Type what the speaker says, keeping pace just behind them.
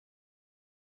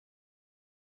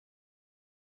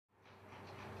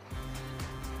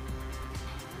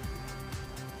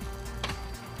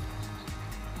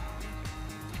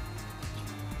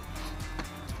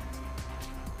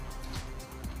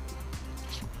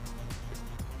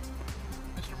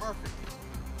Murphy.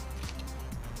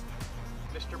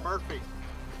 Mr. Murphy.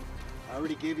 I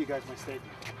already gave you guys my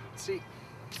statement. See,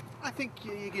 I think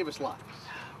you gave us lies.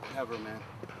 Never, man.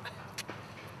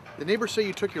 The neighbors say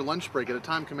you took your lunch break at a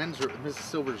time commensurate with Mrs.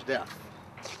 Silver's death.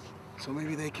 So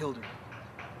maybe they killed her.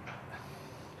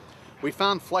 We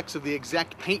found flecks of the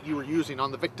exact paint you were using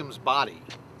on the victim's body.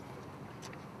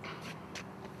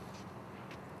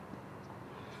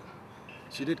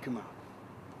 She did come out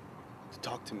to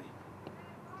talk to me.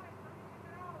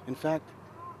 In fact,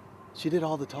 she did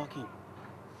all the talking.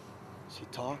 She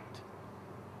talked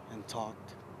and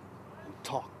talked and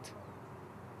talked.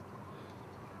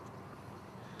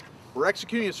 We're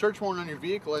executing a search warrant on your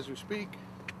vehicle as we speak.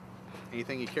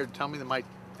 Anything you care to tell me that might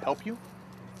help you?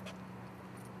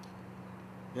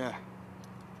 Yeah.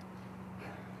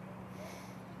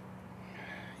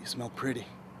 You smell pretty.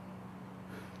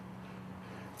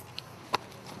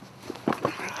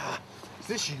 Is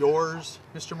this yours,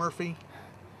 Mr. Murphy?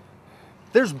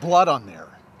 There's blood on there,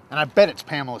 and I bet it's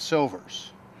Pamela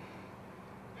Silver's.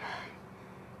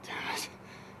 Damn it.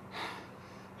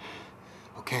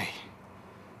 Okay.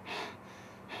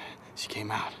 She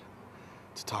came out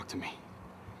to talk to me.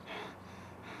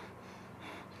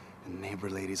 And neighbor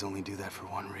ladies only do that for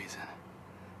one reason.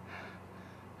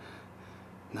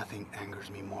 Nothing angers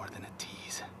me more than a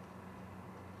tease.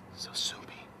 So sue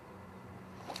me.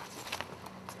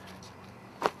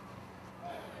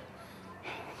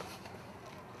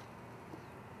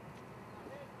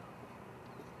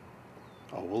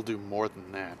 Oh, we'll do more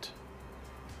than that.